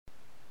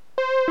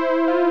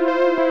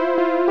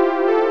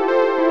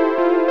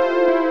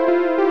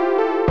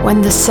When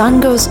the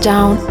sun goes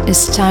down,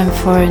 it's time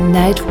for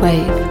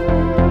NightWave.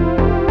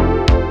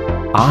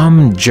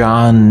 I'm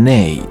John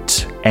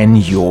Nate, and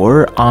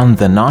you're on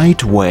the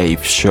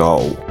NightWave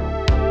show.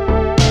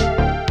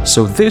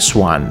 So this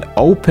one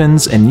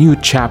opens a new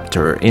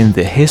chapter in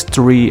the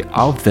history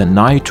of the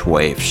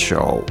NightWave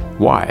show.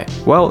 Why?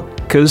 Well,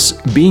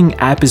 because being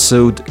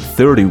episode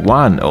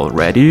 31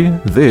 already,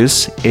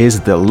 this is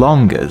the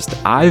longest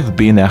I've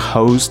been a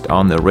host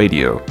on the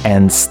radio.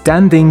 And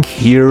standing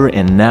here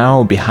and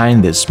now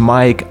behind this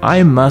mic,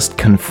 I must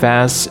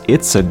confess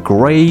it's a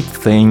great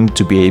thing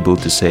to be able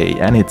to say,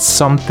 and it's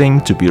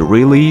something to be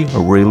really,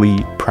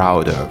 really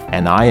proud of,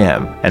 and I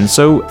am. And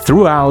so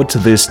throughout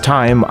this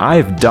time,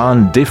 I've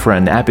done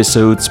different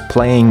episodes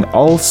playing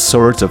all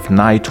sorts of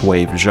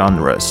nightwave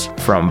genres,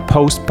 from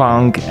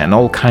post-punk and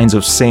all kinds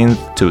of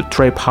synth to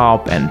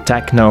trip-hop and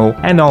techno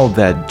and all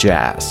that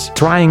jazz,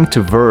 trying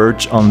to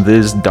verge on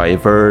this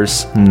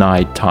diverse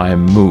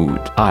nighttime mood.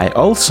 I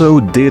also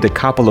did a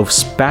couple of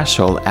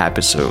special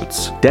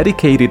episodes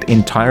dedicated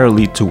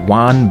entirely to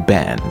one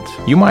band.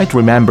 You might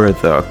remember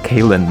the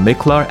Kalen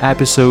Miklar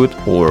episode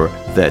or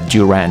the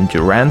Duran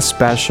Duran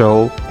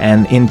special,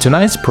 and in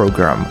tonight's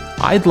program,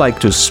 I'd like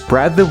to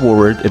spread the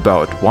word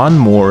about one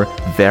more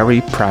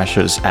very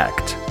precious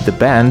act. The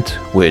band,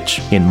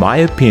 which, in my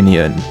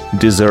opinion,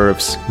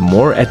 deserves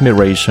more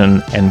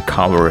admiration and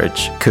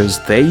coverage, cause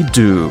they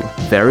do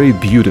very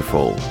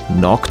beautiful,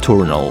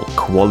 nocturnal,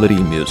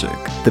 quality music.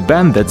 The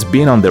band that's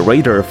been on the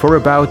radar for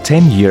about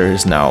 10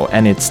 years now,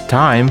 and it's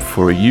time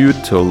for you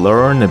to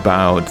learn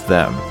about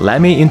them.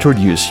 Let me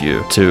introduce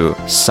you to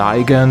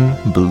Saigon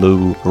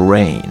Blue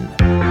Rain.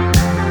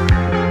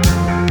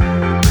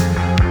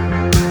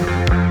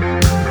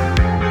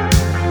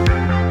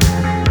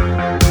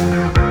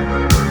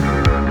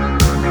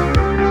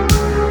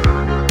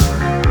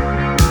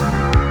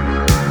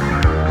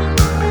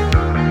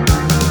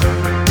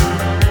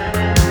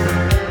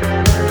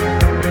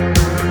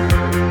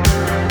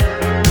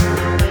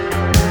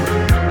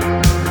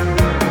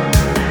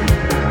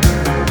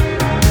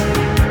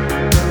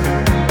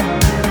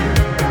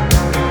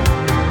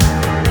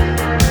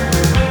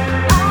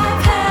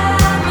 I've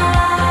had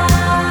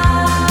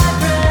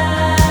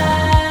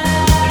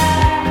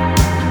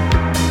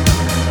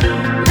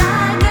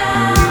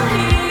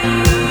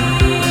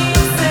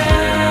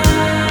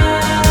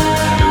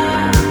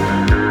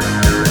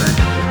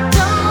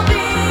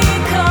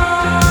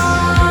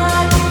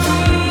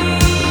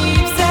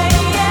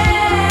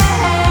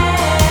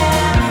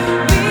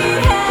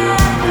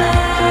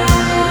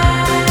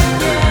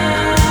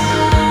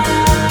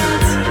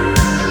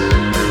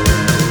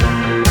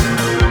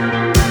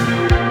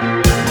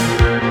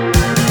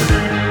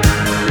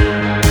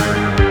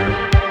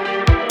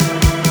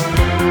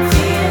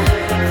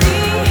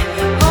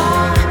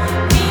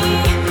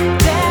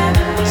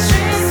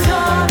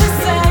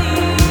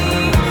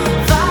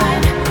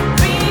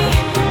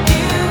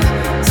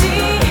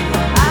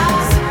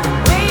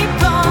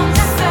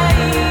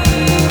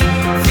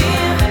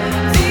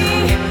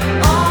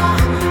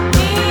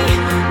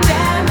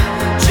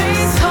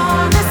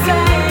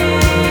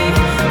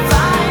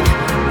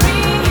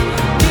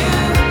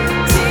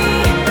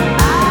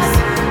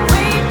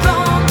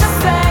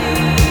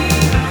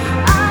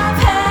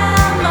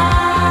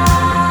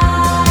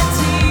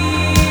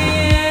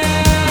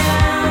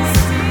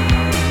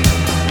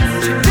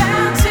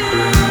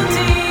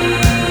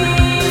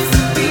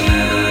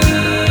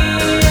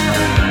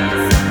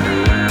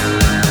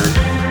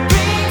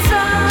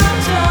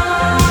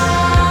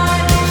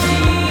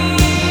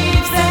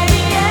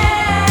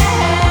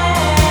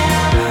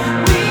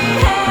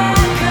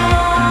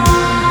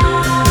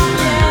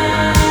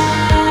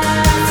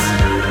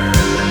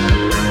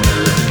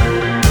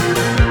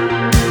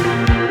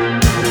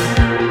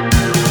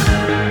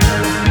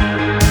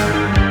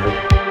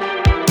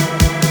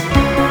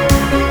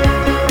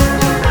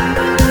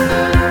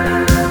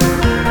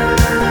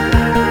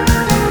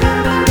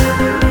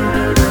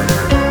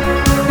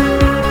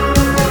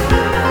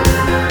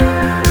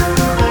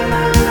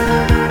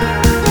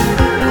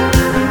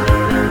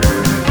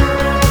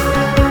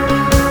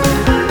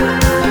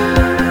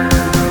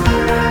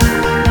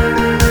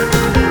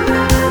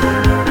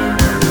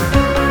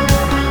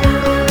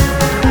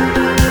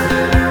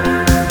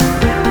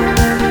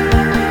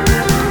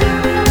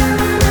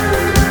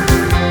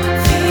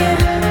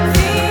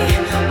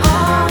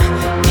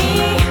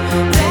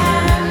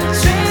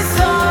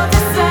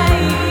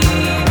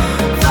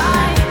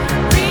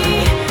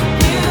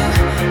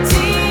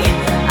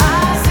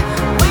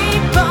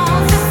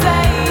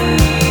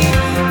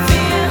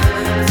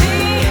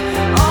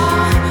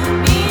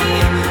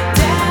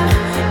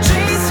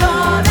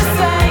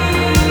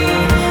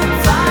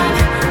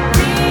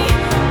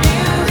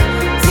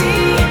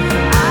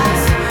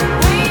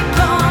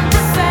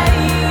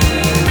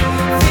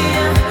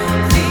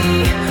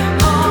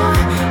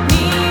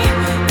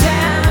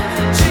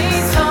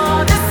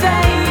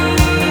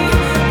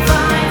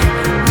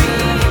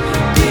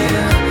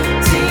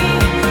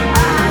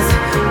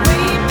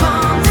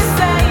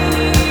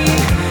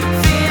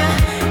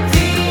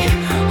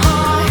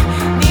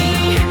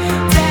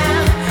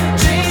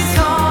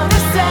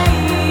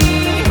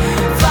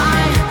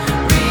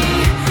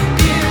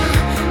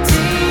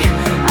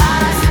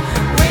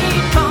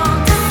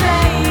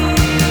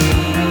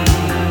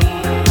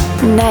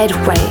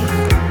NightWave,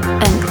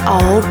 and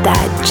all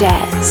that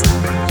jazz.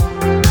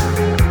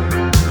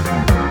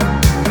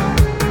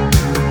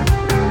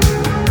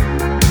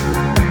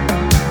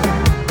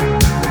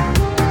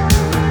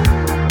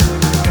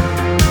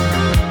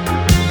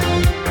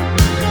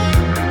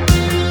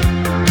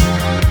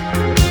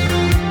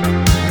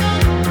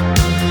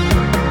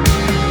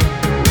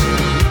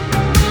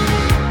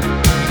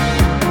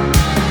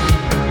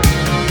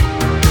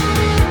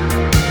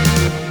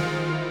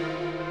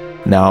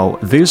 Now,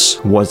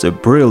 this was a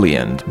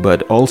brilliant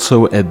but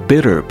also a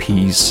bitter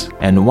piece,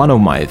 and one of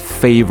my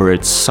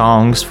favorite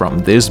songs from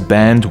this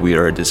band we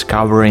are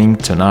discovering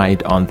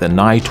tonight on the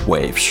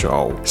NightWave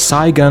show.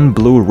 Saigon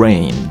Blue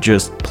Rain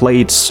just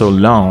played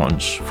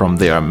Solange from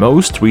their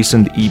most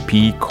recent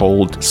EP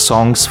called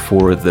Songs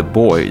for the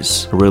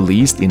Boys,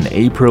 released in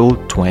April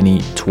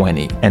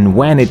 2020. And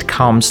when it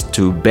comes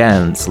to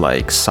bands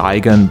like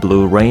Saigon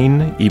Blue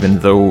Rain, even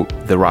though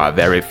there are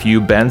very few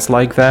bands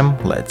like them,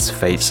 let's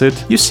face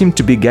it, you seem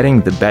to be getting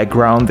the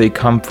background they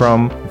come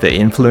from, the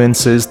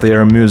influences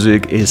their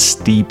music is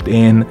steeped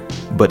in.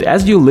 But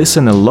as you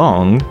listen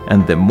along,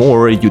 and the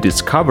more you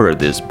discover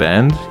this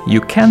band,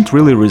 you can't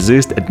really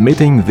resist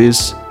admitting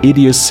this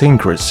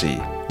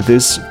idiosyncrasy,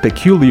 this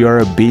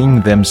peculiar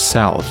being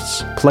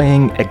themselves,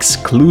 playing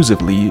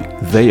exclusively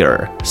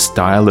their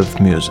style of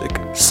music.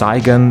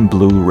 Saigon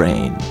Blue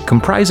Rain,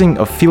 comprising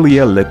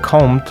Ophelia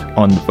Lecomte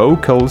on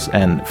vocals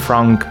and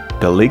Frank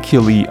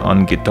Pelliculi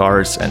on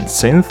guitars and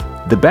synth.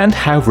 The band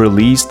have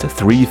released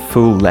 3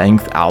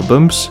 full-length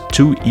albums,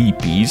 2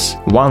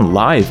 EPs, 1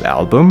 live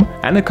album,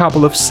 and a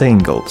couple of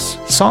singles.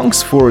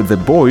 Songs for the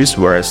Boys,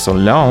 where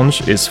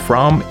Solange is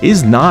from,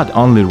 is not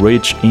only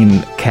rich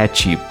in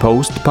catchy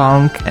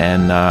post-punk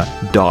and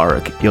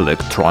dark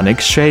electronic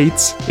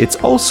shades, it's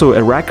also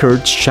a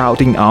record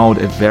shouting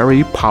out a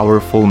very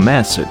powerful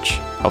message.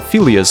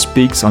 Ophelia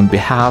speaks on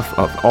behalf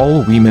of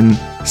all women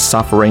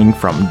suffering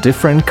from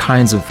different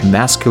kinds of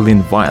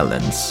masculine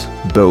violence,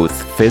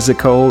 both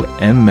physical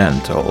and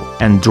mental,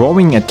 and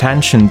drawing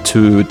attention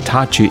to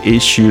touchy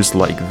issues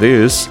like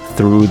this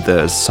through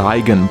the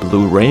Saigon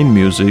Blue Rain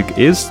music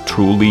is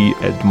truly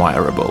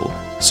admirable.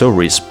 So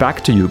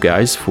respect to you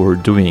guys for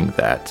doing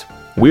that.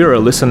 We are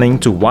listening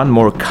to one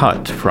more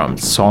cut from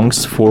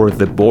Songs for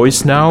the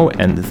Boys now,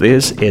 and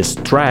this is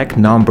track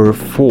number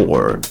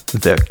 4,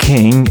 The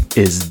King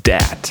is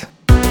Dead.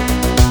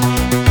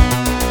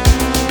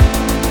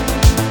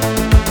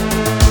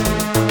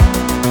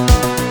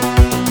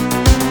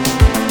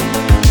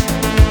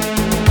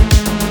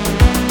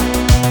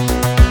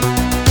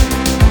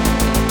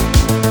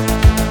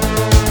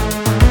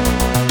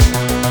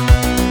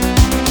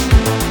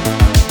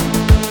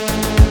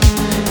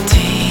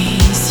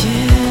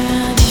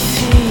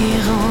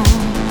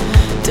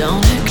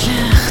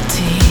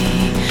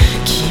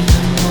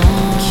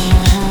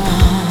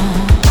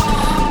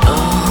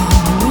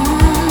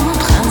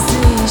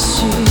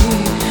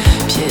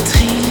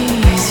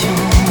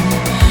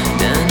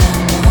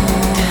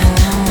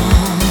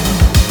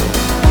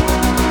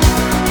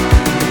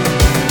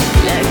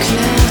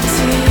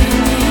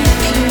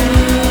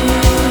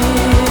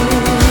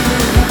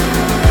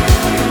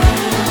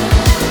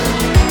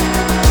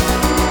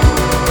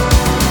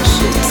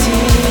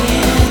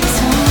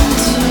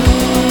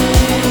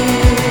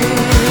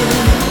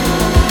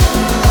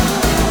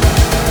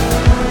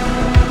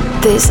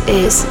 This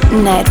is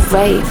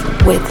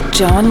NightWave with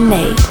John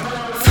Nate.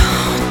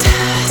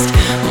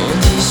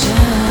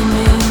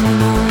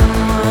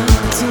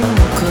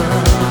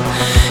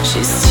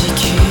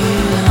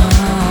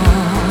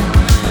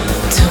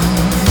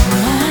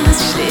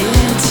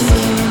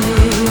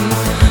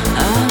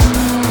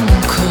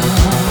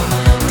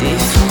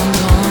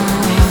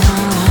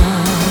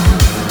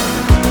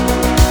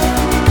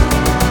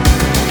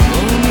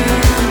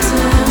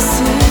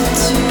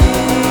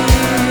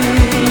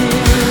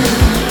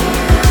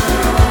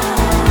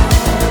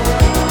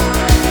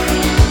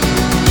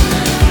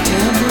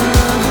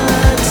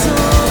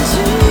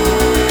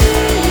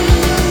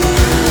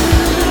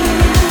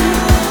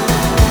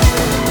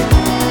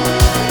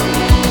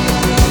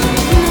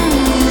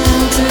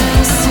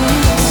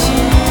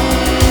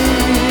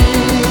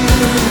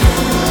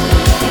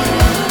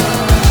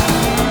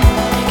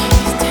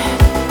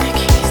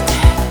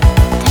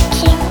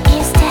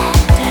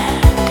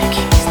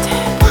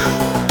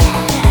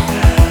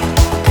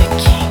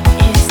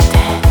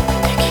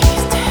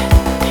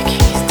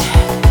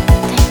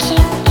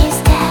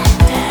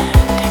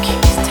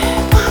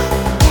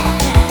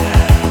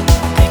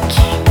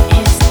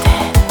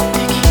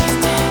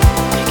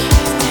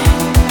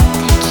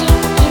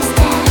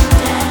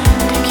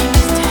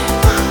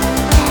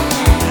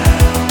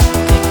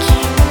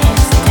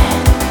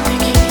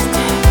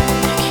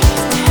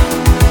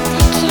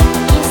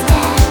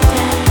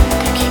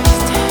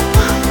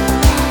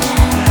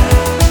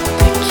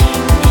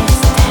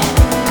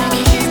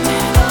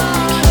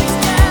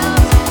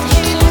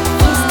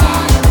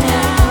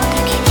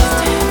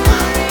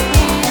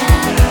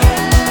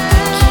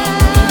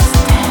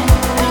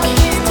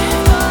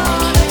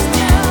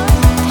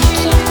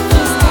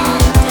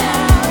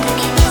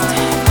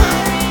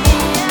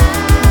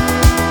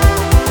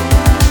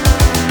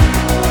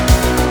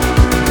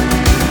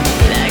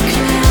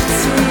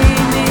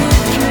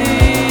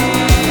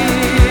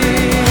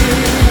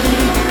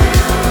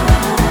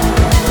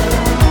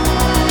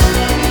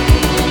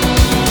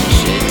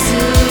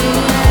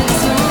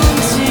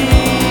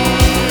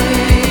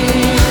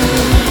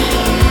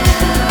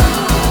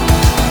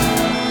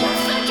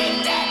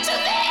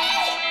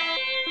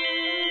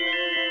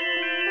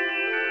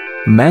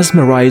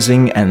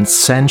 Mesmerizing and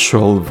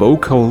sensual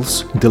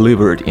vocals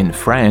delivered in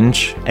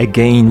French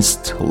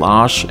against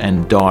lush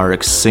and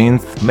dark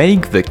synth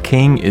make The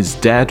King is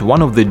Dead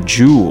one of the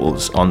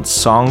jewels on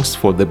Songs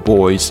for the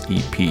Boys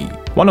EP.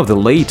 One of the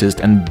latest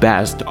and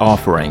best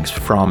offerings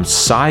from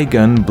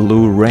Saigon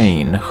Blue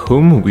Rain,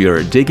 whom we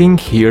are digging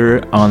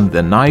here on the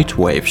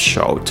NightWave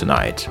show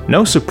tonight.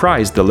 No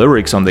surprise the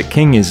lyrics on The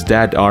King is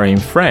Dead are in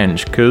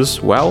French,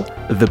 cause, well,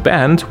 the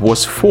band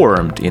was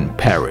formed in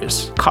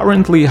Paris,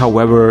 currently,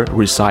 however,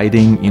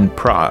 residing in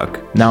Prague.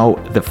 Now,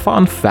 the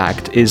fun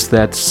fact is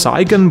that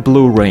Saigon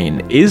Blue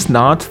Rain is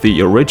not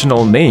the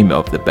original name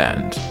of the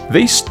band.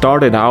 They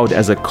started out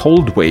as a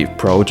cold wave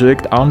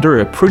project under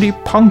a pretty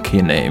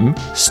punky name,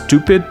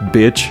 Stupid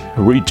Bitch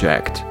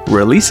Reject,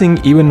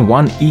 releasing even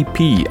one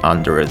EP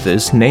under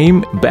this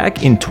name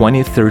back in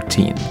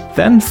 2013.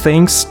 Then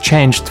things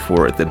changed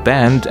for the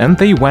band and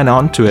they went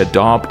on to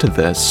adopt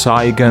the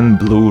Saigon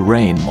Blue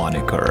Rain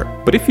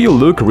moniker. But if you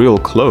look real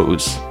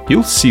close,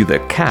 you'll see the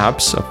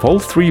caps of all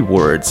three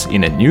words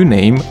in a new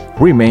name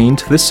remained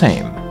the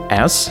same,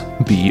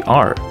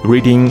 SBR,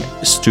 reading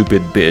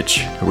Stupid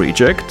Bitch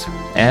Reject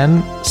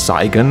and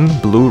Saigon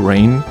Blue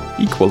Rain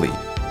equally.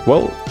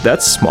 Well,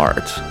 that's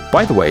smart.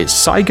 By the way,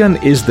 Saigon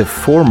is the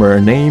former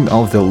name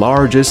of the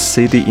largest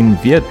city in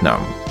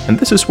Vietnam. And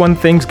this is when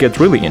things get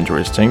really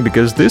interesting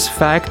because this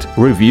fact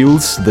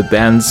reveals the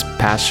band's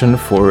passion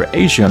for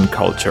Asian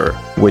culture,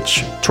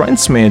 which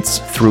transmits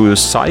through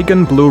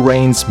Saigon Blue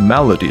Rain's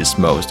melodies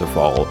most of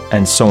all.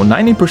 And so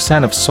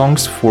 90% of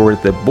Songs for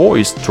the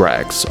Boys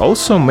tracks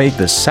also make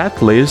the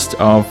set list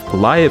of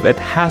Live at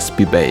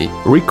Haspi Bay,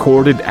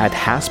 recorded at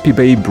Haspi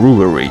Bay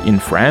Brewery in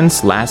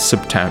France last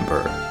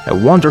September. A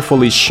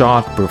wonderfully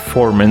shot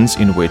performance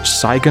in which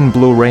Saigon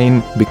Blue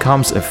Rain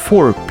becomes a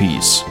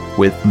four-piece,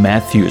 with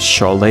Matthew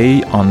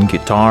Cholet on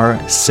guitar,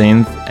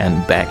 synth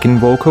and backing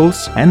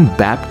vocals, and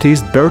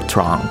Baptiste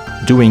Bertrand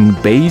doing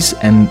bass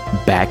and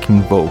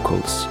backing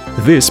vocals.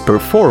 This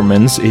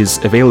performance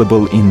is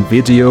available in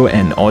video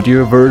and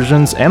audio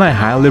versions, and I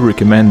highly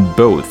recommend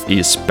both,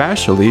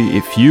 especially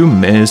if you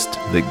missed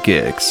the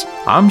gigs.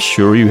 I'm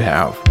sure you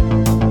have.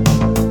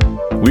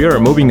 We are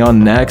moving on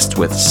next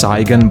with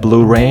Saigon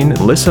Blue Rain,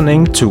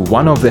 listening to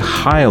one of the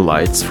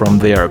highlights from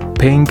their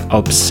Pink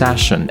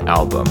Obsession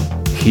album.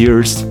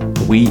 Here's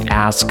We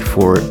Ask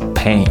for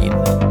Pain.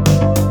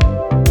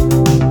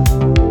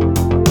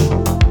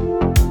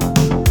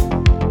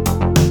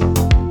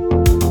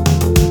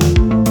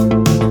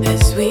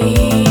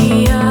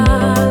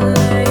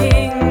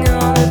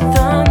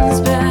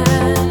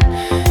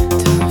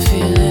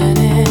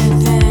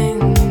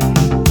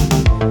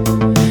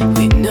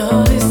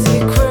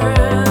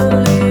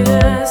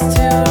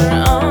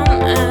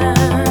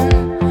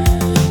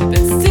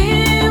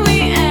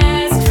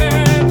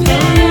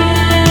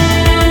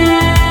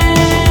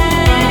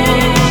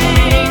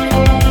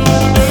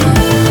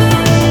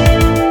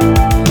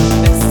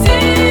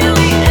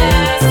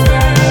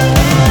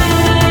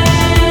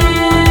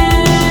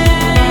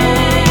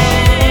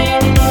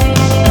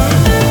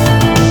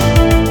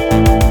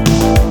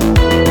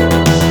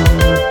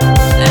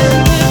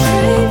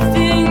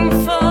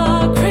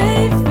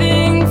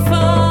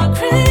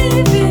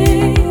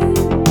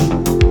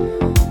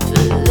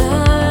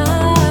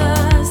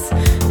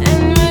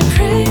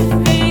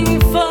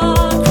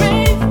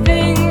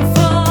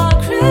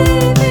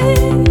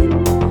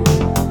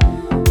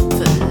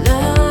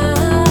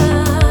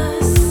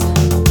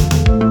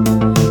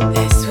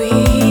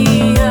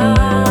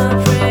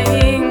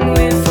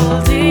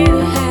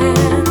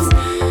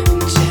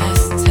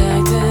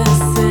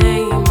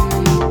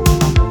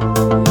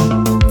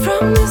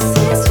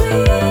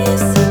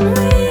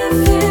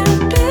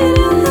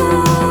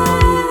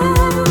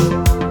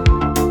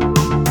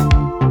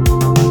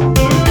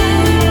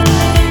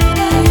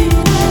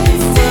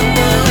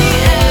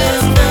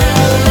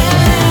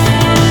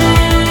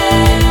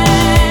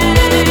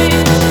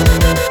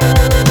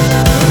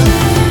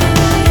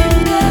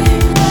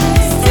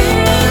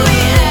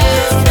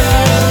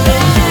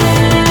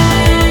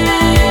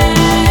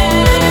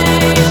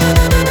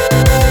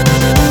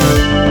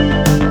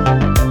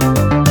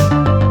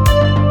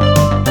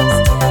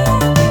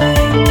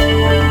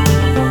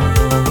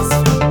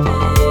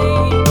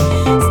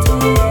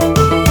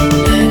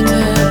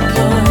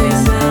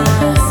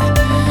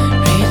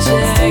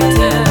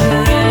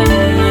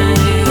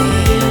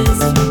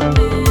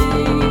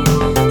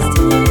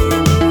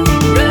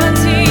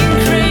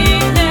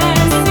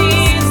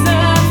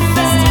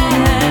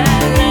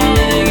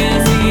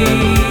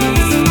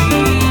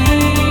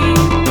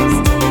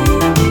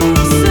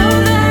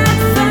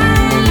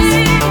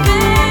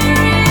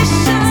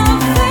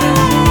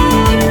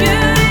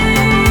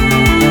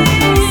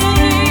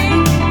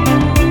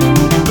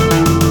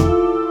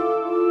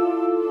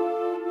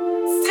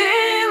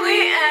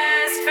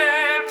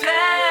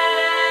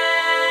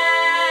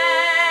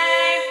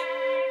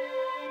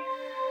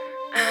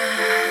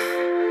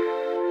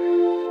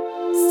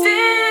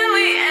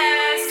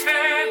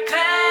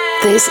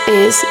 This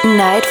is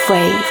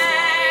NightWave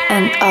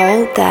and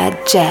all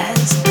that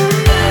jazz.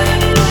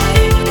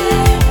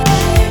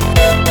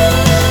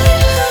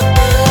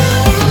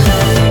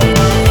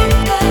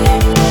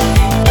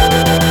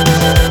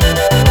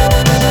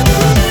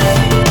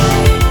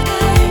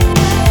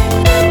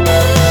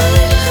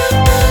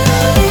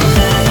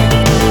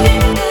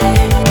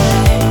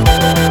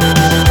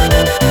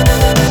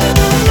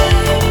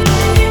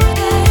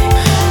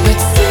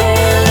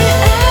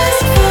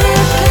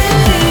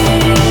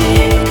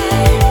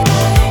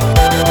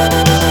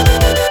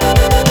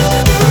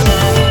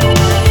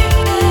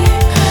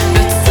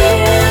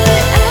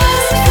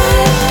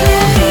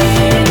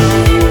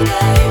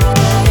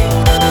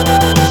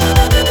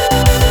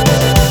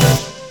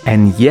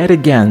 yet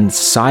again,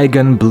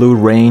 Saigon Blue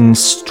Rain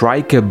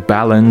strike a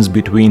balance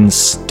between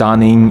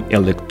stunning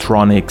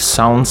electronic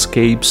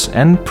soundscapes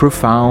and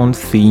profound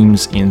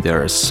themes in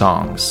their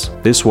songs.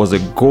 This was a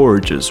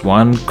gorgeous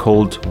one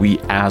called We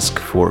Ask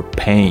for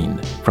Pain,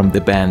 from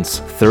the band's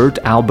third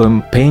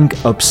album,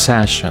 Pink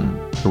Obsession,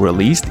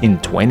 released in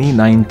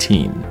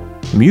 2019.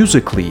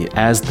 Musically,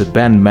 as the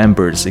band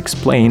members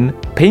explain,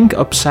 Pink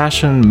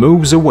Obsession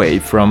moves away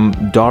from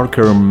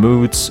darker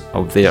moods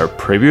of their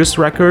previous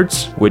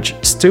records, which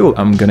still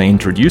I'm gonna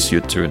introduce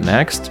you to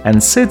next,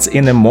 and sits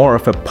in a more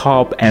of a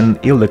pop and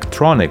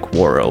electronic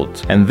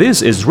world. And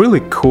this is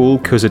really cool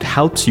because it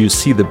helps you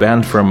see the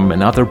band from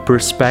another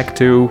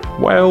perspective,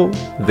 while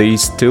they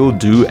still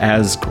do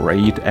as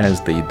great as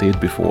they did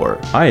before.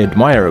 I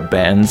admire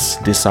bands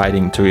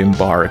deciding to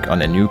embark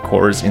on a new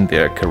course in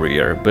their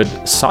career, but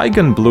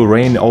Saigon Blue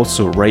Rain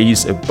also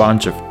raise a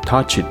bunch of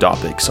touchy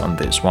topics on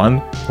this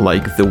one,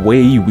 like the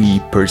way we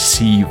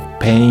perceive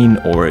pain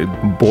or a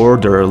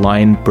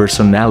borderline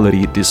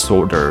personality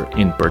disorder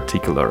in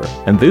particular.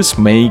 And this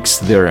makes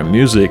their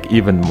music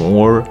even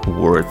more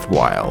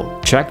worthwhile.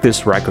 Check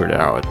this record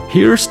out.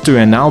 Here's to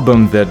an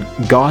album that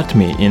got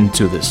me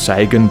into the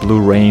Saigon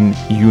Blue Rain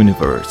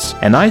universe,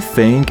 and I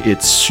think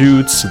it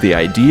suits the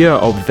idea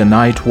of the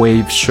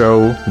NightWave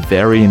show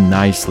very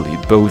nicely,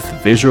 both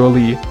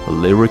visually,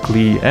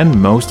 lyrically,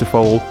 and most of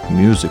all,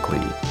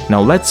 musically.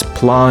 Now let's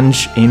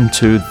plunge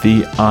into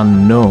the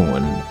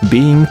unknown,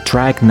 being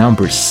track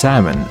number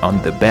 7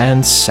 on the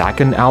band's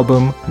second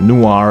album,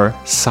 Noir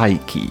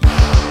Psyche.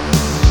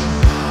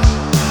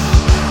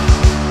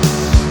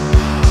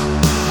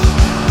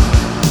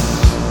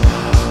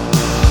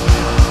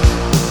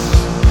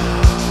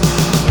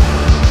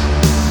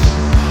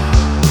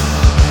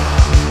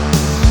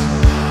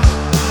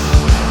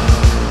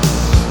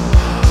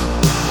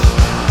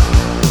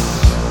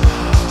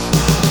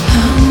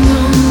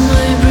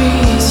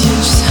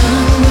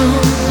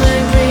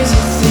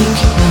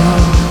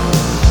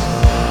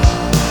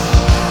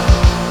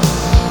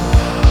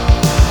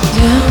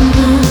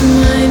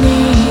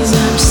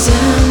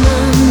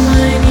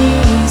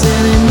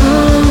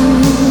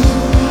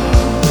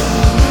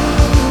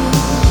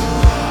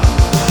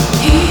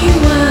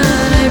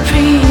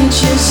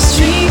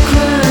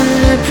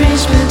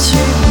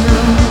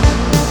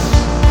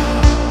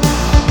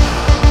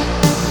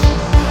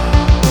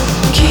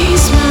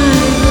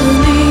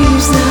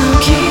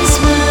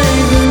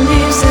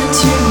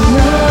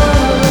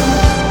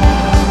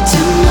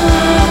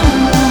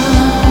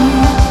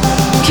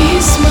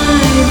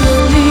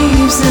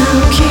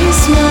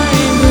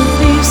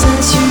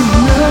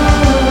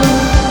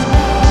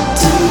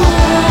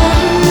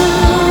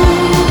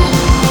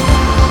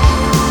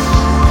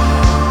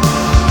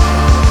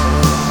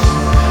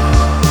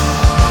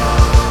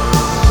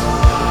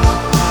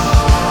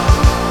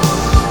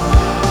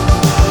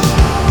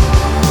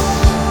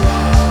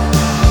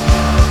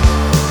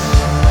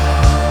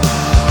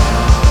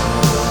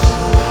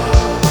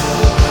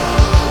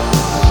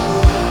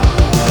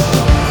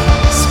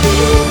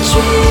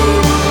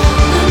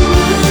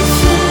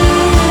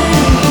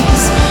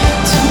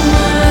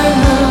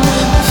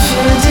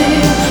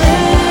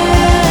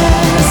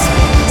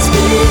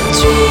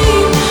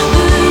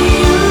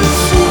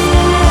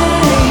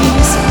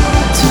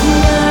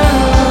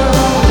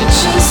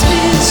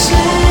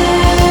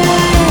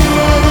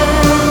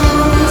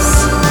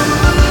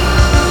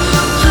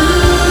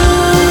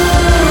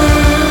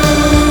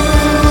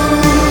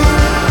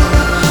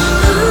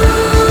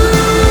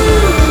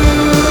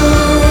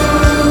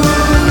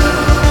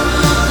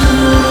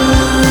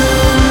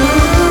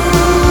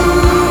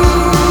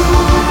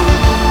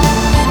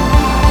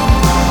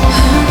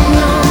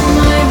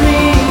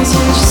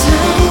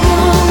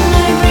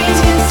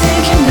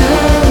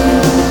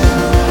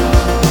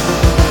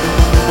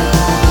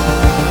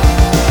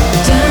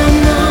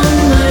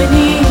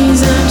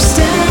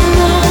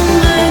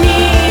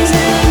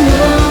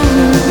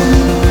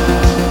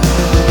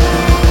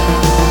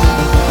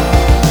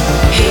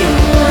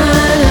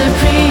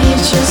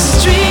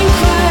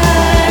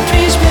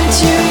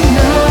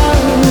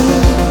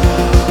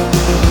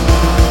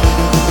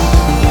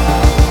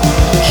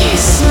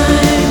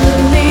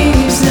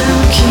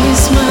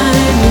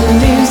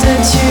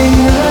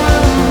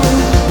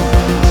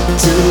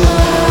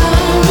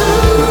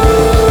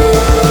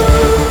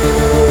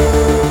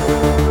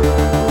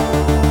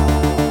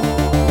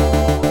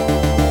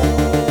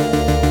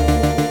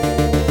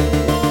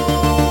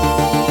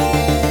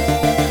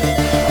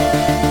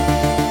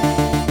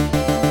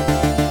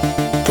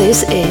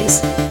 This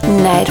is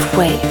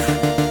NightWave.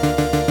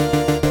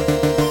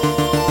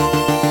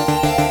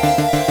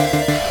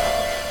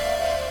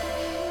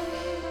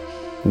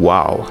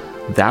 Wow,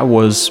 that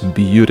was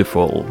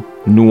beautiful.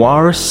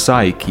 Noir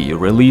Psyche,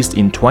 released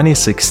in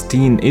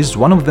 2016, is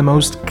one of the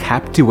most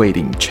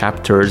captivating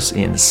chapters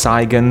in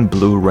Saigon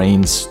Blue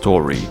Rain's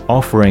story,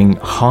 offering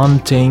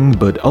haunting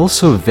but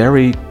also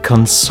very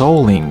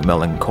consoling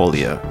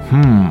melancholia.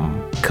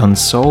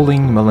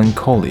 consoling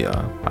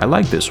melancholia. I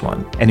like this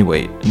one.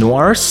 Anyway,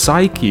 Noir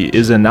Psyche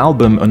is an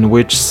album on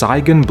which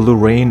Saigon Blue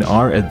Rain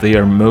are at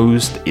their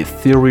most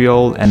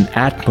ethereal and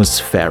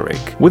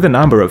atmospheric, with a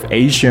number of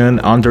Asian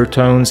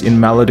undertones in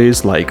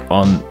melodies like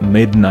on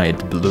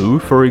Midnight Blue,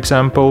 for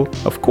example.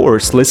 Of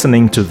course,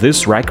 listening to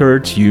this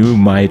record, you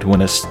might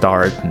want to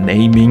start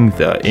naming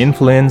the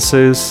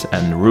influences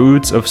and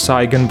roots of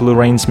Saigon Blue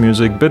Rain's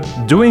music, but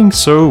doing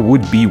so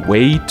would be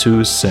way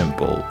too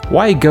simple.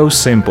 Why go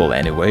simple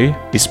anyway?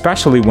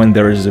 Especially when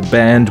there is a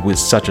band with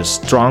such a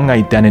strong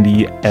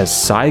identity as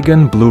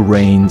Saigon Blue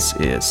Rain's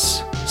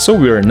is. So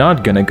we're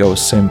not gonna go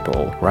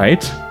simple,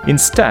 right?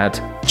 Instead,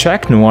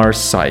 check Noir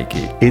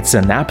Psyche. It's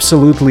an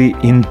absolutely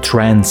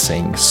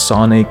entrancing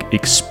sonic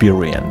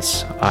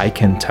experience, I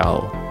can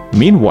tell.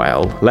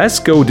 Meanwhile, let's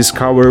go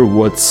discover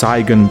what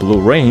Saigon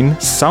Blue Rain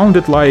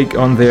sounded like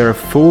on their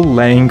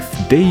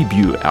full-length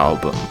debut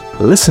album.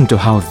 Listen to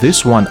how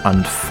this one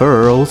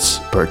unfurls,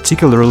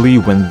 particularly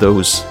when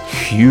those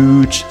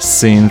huge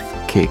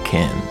synths kick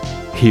in.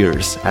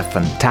 Here's a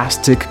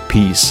fantastic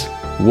piece,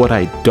 What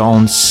I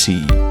Don't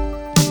See.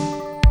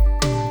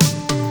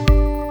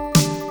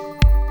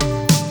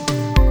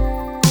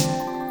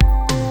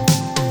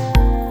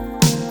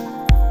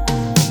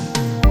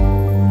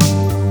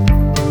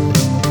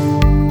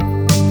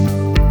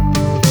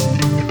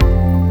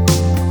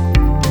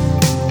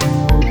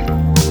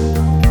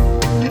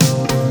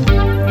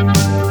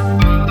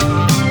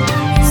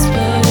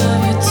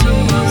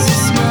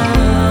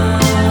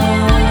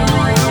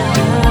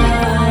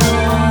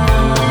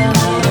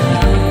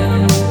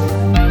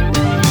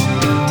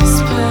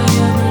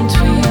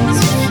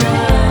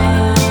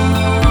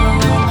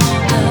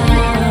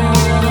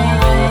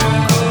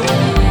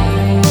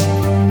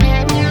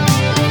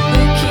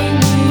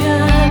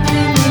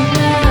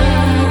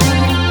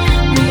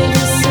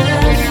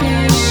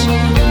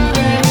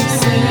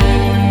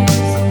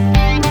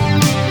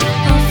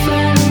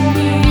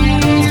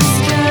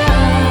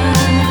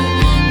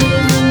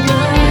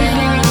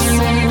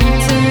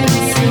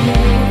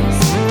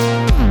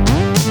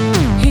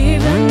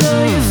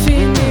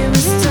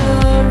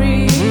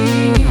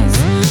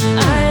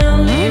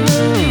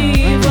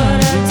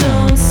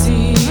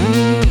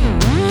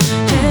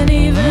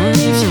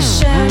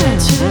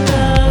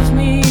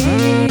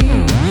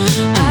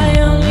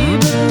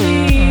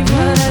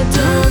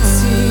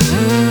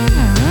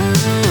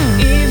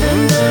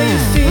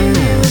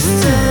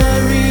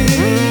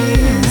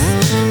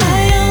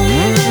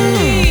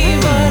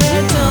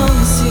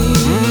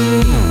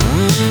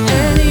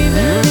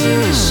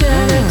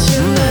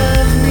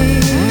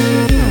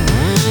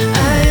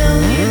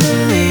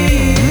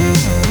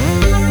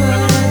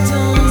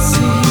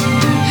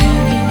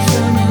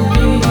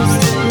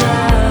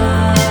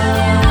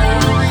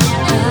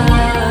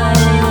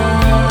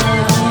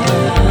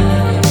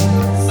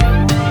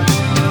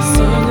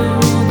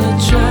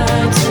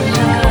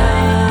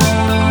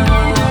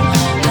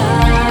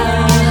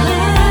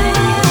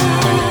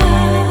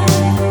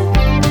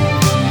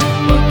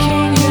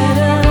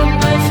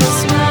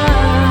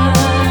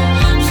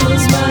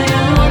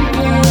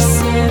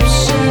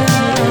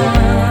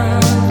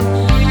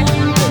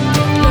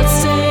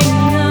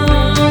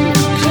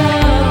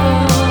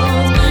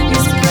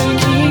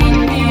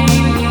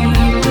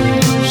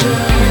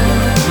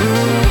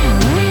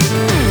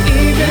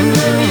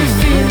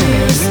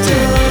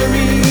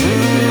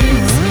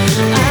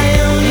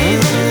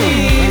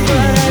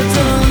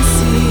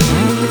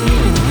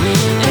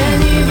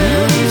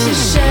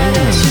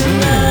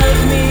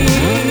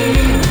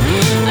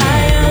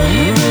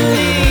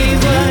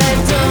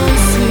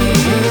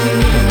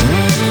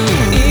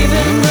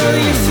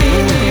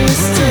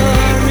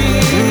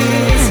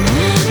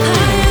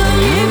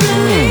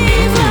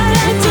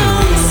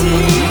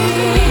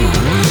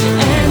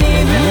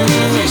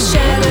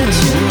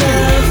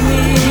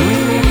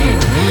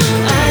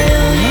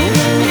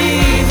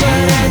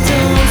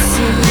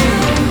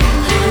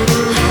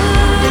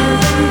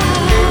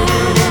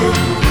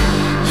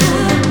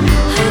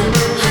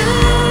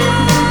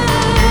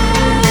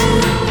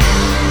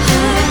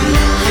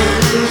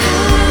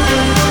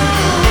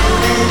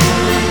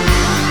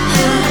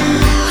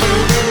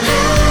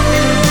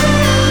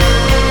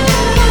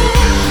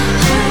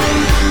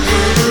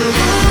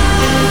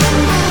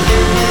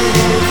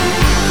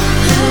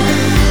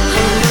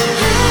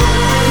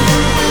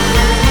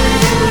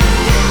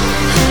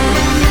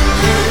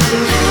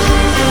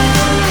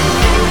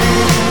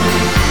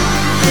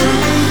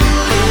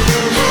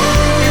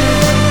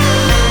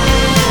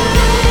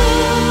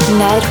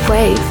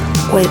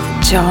 NightWave with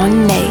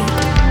John Nate.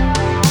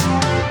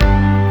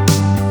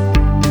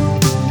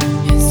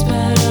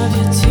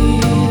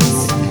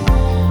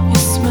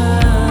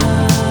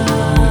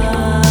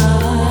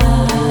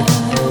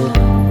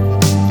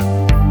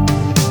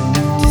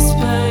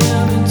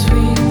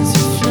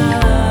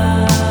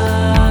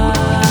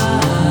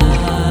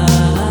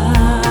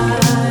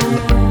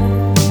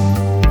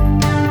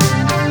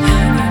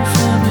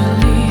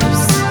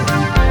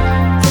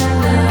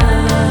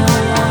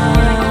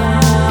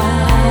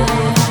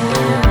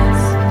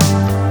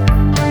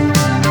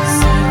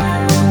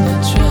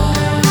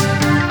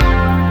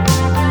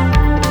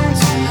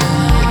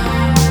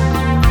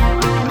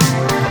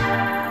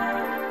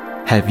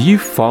 Have you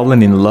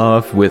fallen in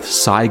love with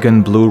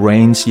Saigon Blue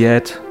Rains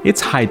yet?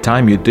 It's high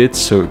time you did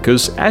so,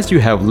 because as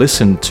you have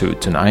listened to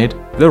tonight,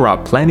 there are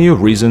plenty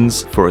of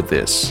reasons for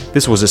this.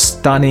 This was a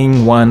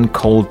stunning one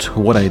called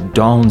What I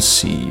Don't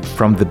See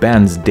from the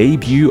band's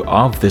debut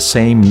of the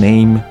same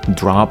name,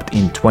 dropped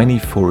in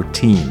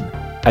 2014.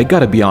 I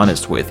gotta be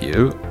honest with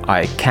you,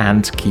 I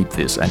can't keep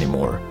this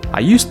anymore. I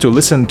used to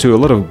listen to a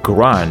lot of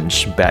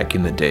grunge back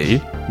in the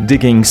day,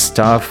 digging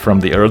stuff from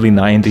the early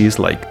 90s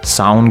like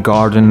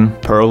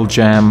Soundgarden, Pearl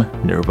Jam,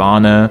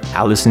 Nirvana,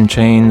 Alice in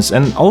Chains,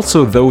 and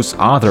also those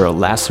other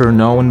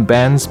lesser-known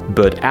bands,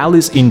 but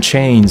Alice in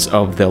Chains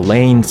of the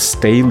Lane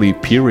Staley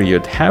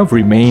period have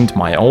remained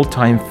my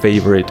all-time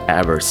favorite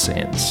ever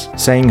since.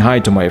 Saying hi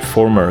to my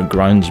former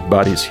grunge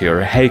buddies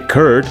here. Hey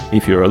Kurt,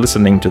 if you're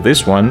listening to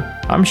this one,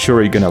 I'm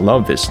sure you're gonna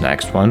love this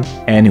next one.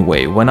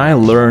 Anyway, when I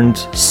learned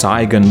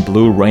Saigon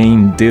Blue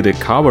Rain did a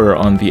cover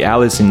on the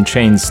Alice in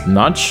Chains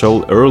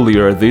Nutshell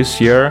earlier this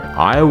year,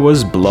 I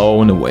was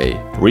blown away.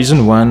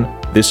 Reason 1,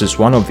 this is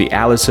one of the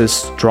Alice's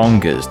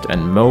strongest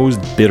and most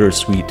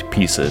bittersweet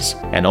pieces,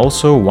 and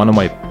also one of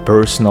my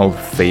personal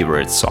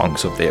favorite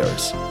songs of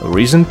theirs.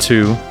 Reason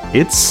 2,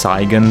 it's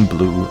Saigon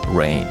Blue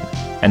Rain.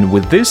 And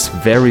with this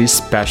very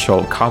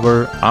special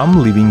cover,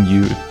 I'm leaving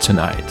you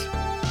tonight.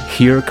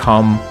 Here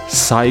come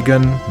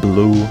Saigon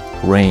Blue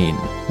Rain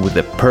with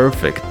a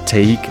perfect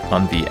take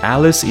on the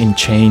Alice in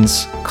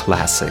Chains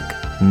classic,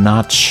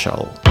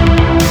 Nutshell.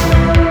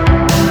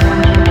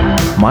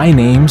 My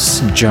name's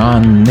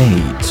John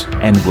Nate,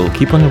 and we'll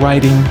keep on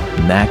writing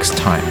next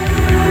time.